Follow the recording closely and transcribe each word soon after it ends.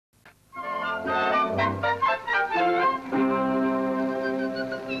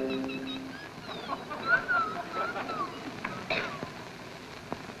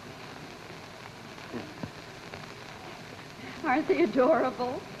Aren't they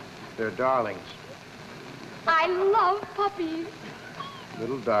adorable? They're darlings. I love puppies.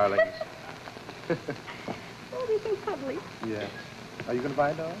 Little darlings. Oh, they're so cuddly. Yes. Are you going to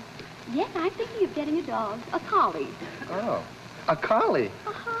buy a dog? Yes, I'm thinking of getting a dog. A collie. Oh. A collie?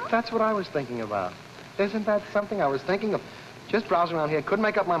 Uh-huh. That's what I was thinking about. Isn't that something I was thinking of? Just browsing around here. Couldn't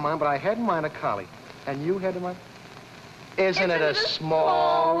make up my mind, but I had in mind a collie. And you had in mind? Isn't it a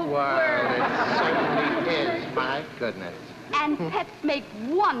small world? It certainly is. My goodness. And pets make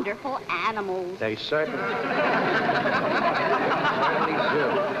wonderful animals. They certainly do.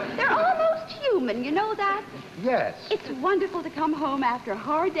 They're almost human, you know that? Yes. It's wonderful to come home after a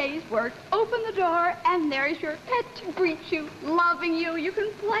hard day's work, open the door, and there's your pet to greet you, loving you. You can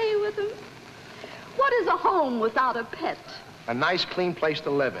play with them. What is a home without a pet? A nice, clean place to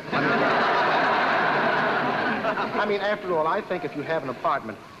live in. I mean, after all, I think if you have an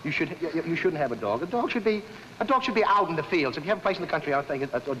apartment, you shouldn't have a dog. A dog should be out in the fields. If you have a place in the country, I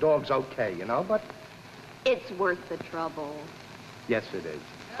think a dog's okay, you know, but... It's worth the trouble. Yes, it is.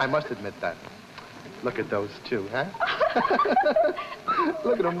 I must admit that. Look at those two, huh?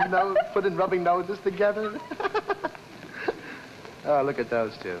 Look at them rubbing noses together. Oh, look at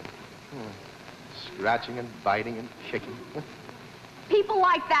those two. Scratching and biting and kicking. People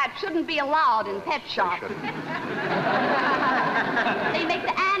like that shouldn't be allowed in pet shops. They make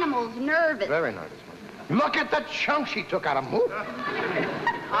the animals nervous. Very nervous. Look at the chunk she took out of him.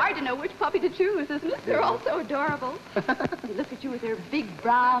 Hard to know which puppy to choose, isn't it? They're all so adorable. They look at you with their big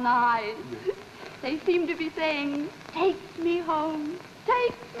brown eyes. They seem to be saying, take me home,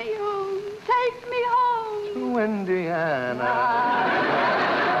 take me home, take me home. To Indiana.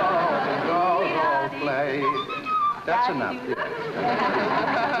 Go play. That's enough.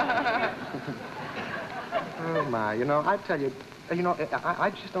 Oh, my, you know, I tell you, I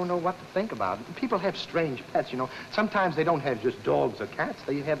just don't know what to think about. People have strange pets, you know. Sometimes they don't have just dogs or cats.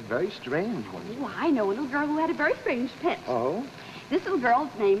 They have very strange ones. Oh, I know a little girl who had a very strange pet. Oh? This little girl's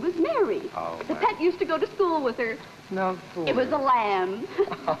name was Mary. Oh, the pet used to go to school with her. No, fool. It was a lamb.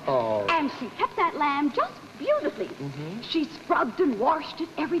 Oh. And she kept that lamb just beautifully. Mm-hmm. She scrubbed and washed it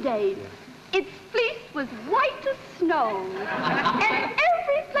every day. Yeah. Its fleece was white as snow. And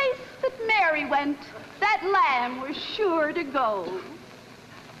every place that Mary went, that lamb was sure to go.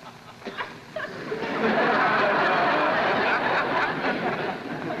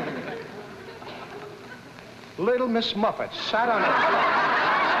 Little Miss Muffet sat on a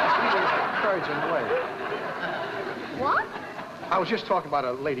encouraging way. What? I was just talking about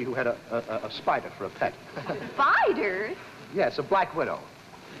a lady who had a spider for a pet. Spider? Yes, a black widow.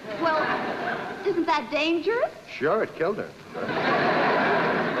 Well, isn't that dangerous? Sure, it killed her.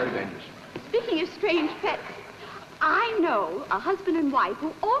 Very dangerous. Speaking of strange pets, I know a husband and wife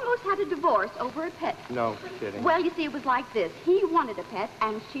who almost had a divorce over a pet. No kidding. Well, you see, it was like this. He wanted a pet,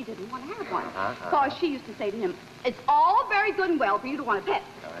 and she didn't want to have one. Because she used to say to him, it's all very good and well for you to want a pet.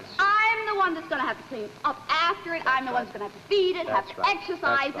 I'm the one that's going to have to clean up after it. I'm the one that's going to have to feed it, have to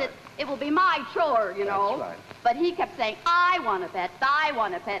exercise it. It will be my chore, you know. That's right. But he kept saying, I want a pet, I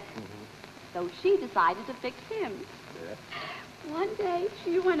want a pet. Mm-hmm. So she decided to fix him. Yeah. One day,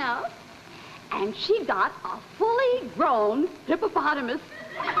 she went out, and she got a fully grown hippopotamus.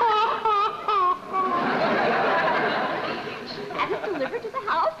 She had it delivered to the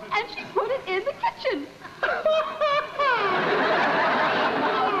house, and she put it in the kitchen.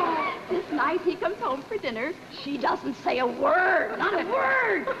 This night he comes home for dinner. She doesn't say a word, not a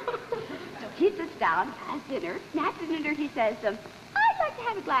word. So he sits down, has dinner, and after dinner he says, I'd like to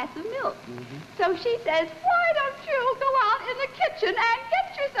have a glass of milk. Mm-hmm. So she says, why don't you go out in the kitchen and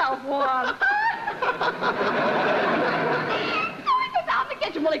get yourself one? So he goes out in the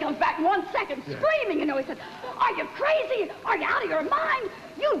kitchen. Well, he comes back in 1 second screaming. You know, he said, are you crazy? Are you out of your mind?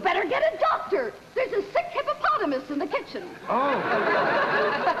 You'd better get a doctor. There's a sick hippopotamus in the kitchen. Oh.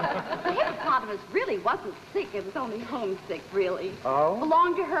 The hippopotamus really wasn't sick. It was only homesick, really. Oh?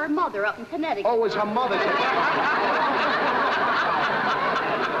 Belonged to her mother up in Connecticut. Oh, it was her mother.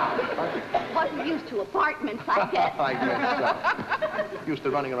 Wasn't used to apartments, I guess. I guess so. Used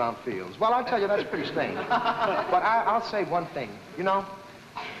to running around fields. Well, I'll tell you, that's pretty strange. But I'll say one thing. You know,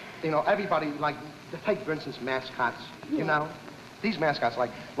 everybody, like, take, for instance, mascots, you know. These mascots,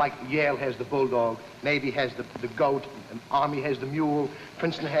 like Yale has the bulldog, Navy has the goat, and Army has the mule,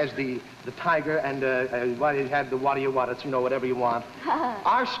 Princeton has the tiger, and it had the whatever, whatever you want.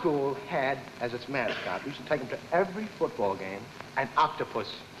 Our school had, as its mascot, we used to take them to every football game, an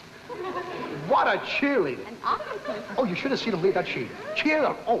octopus. What a cheerleader. An octopus? Oh, you should have seen him lead that cheer. Cheer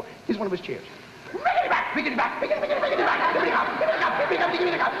up. Oh, here's one of his cheers. Riggedy back, riggedy back, riggedy, riggedy, riggedy back, riggedy up, riggedy up, riggedy up,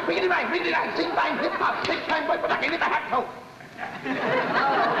 riggedy up, riggedy right, riggedy right, sing bang, hip hop, big time, boy, but I can hit the hat toe.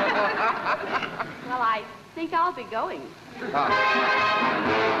 think I'll be going.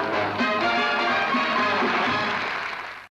 Oh.